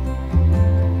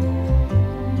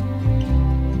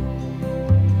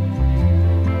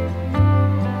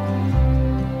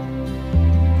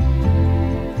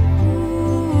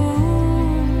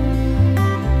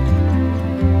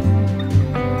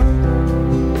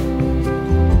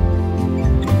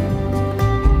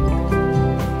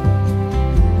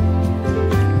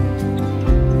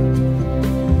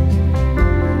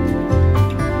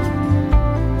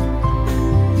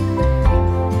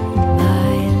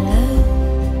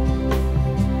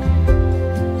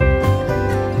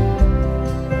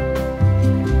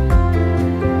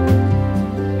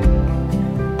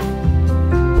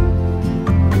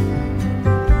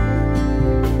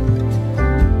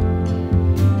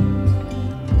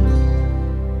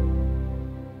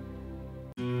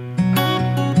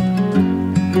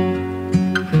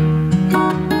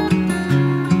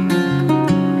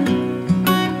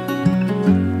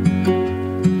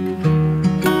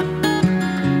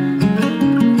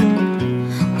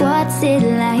 What's it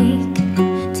like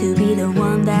to be the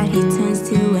one that he turns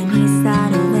to when he's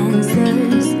out of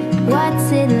answers?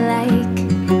 What's it like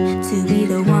to be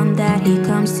the one that he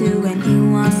comes to when he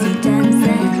wants to dance?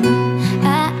 And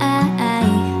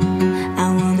I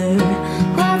wonder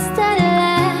what's that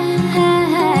like?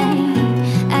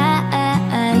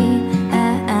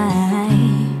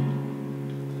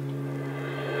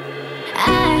 I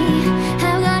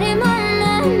have got him on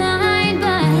my mind,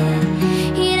 but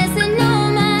he doesn't know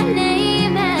my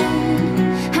name,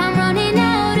 and I'm running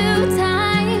out of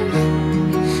time.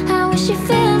 I wish you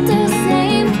felt the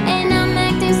same, and I'm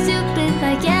acting stupid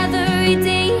like every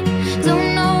day. Don't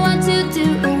know what to do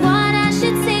or what I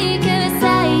should say, 'cause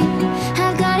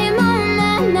I've got him on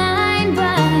my mind,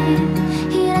 but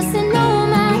he doesn't know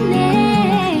my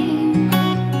name.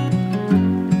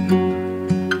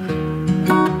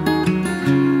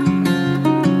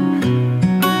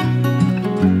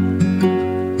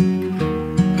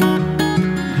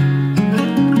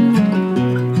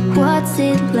 What's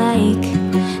it like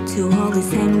to hold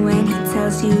his hand when he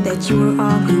tells you that you're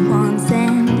all he wants?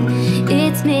 And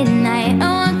it's midnight,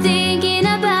 oh, I'm thinking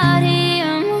about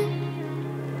him.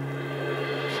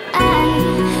 I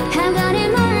have got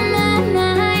him on my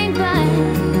mind, but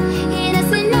he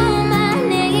doesn't know my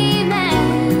name,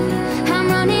 and I'm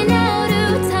running out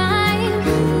of time.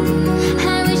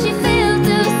 I wish you felt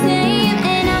the same,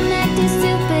 and I'm acting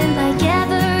stupid like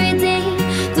every day.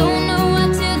 Don't know what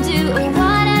to do or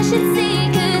what I should say,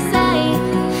 'cause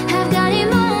I've got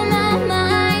him on my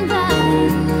mind, but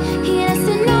he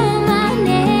doesn't know my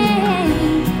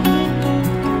name.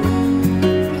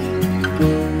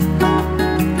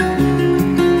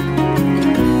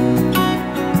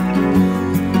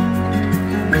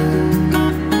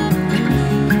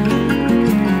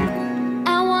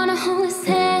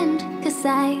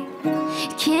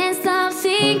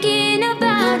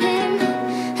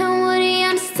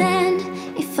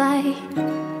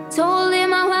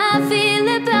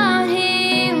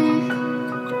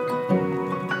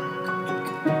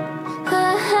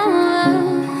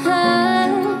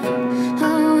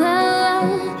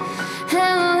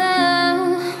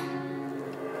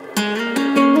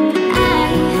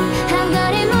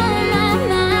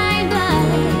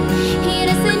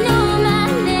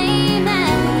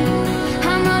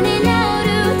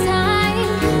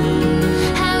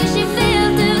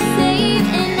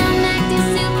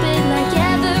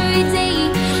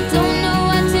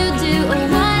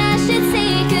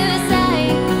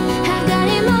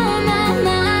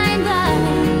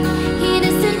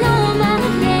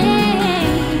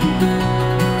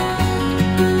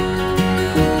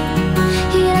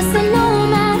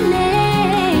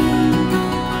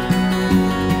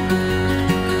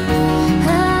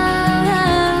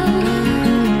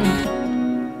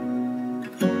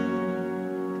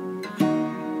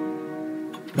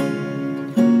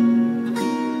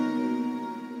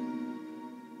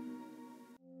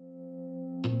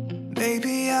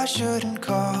 I shouldn't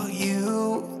call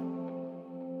you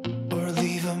or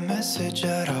leave a message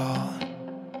at all.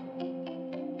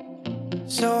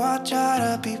 So I'll try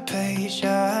to be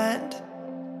patient,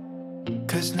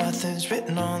 'cause nothing's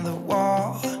written on the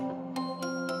wall.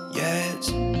 Yeah, it's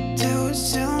too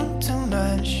soon to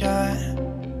mention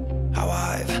how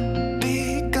I've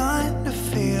begun to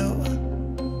feel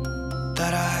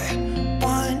that I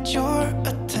want your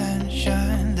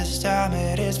attention. This time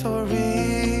it is for real.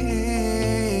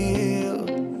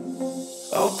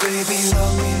 Oh baby,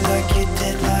 love me like you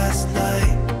did last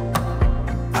night.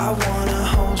 I wanna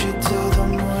hold you till the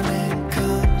morning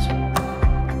comes.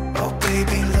 Oh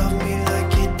baby, love me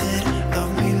like you did,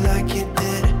 love me like you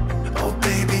did. Oh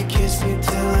baby, kiss me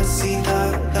till I see the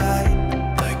light,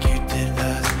 like you did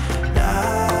last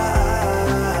night.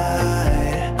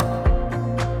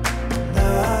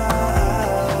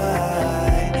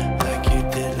 Night, like you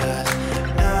did last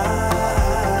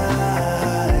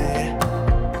night.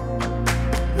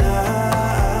 Night.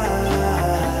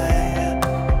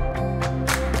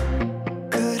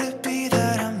 Could it be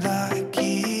that I'm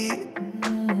lucky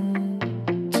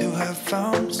to have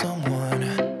found someone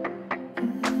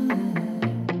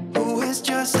who is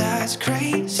just as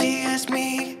crazy as me?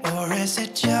 Or is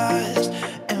it just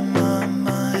in my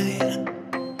mind?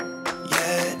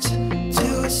 Yeah, it's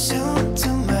too soon to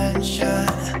mention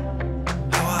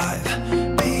how I've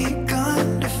begun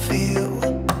to feel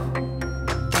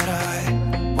that I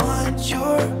want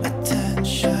your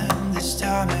attention. This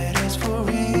time it is for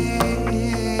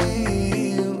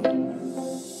real.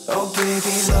 Oh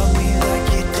baby, love me like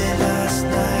you did last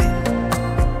night.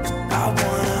 I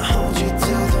wanna hold you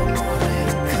till the morning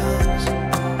comes.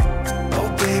 Oh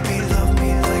baby, love me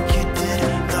like you did,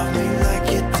 love me like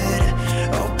you did.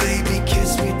 Oh baby,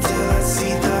 kiss me till I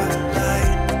see the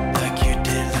light, like you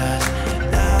did last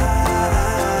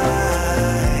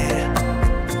night.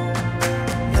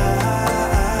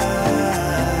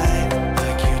 Night,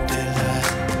 like you did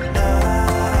last night.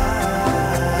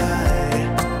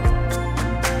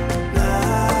 Night.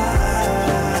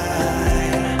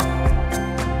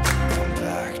 Come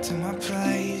back to my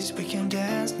place, we can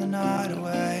dance the night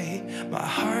away. My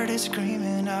heart is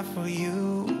screaming out for you.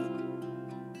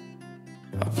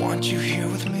 I want you here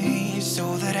with me so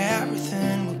that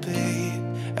everything will be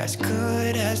as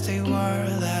good as they were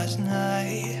last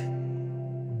night.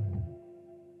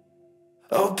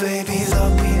 Oh baby,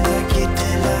 love me like you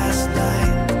did last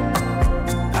night.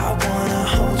 I wanna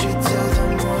hold you till the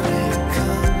morning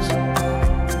comes.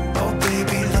 Oh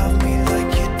baby, love me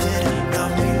like you did,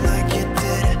 love me like you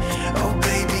did. Oh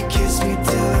baby, kiss me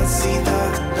till I see the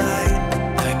light,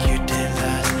 like you did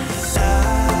last night.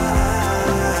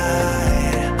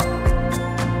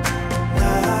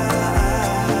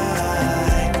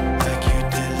 Night, like you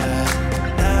did last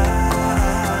night.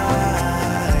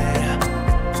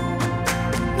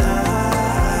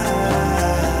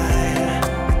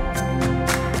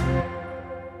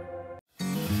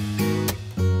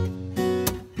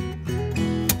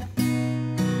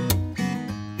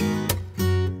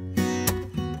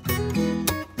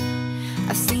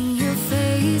 I've seen your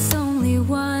face only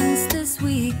once this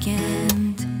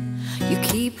weekend. You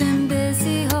keeping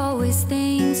busy, always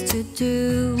things to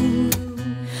do.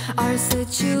 Our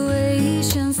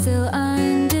situation still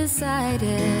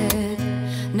undecided.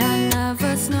 None of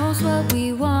us knows what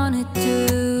we wanna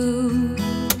do.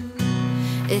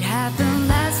 It happened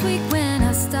last week when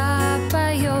I stopped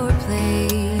by your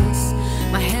place.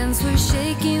 My hands were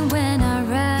shaking when I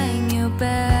rang your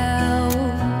bell.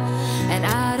 And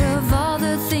out of all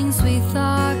the things we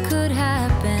thought could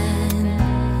happen,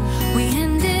 we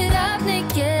ended up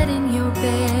naked in your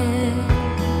bed.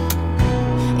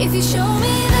 If you show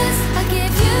me that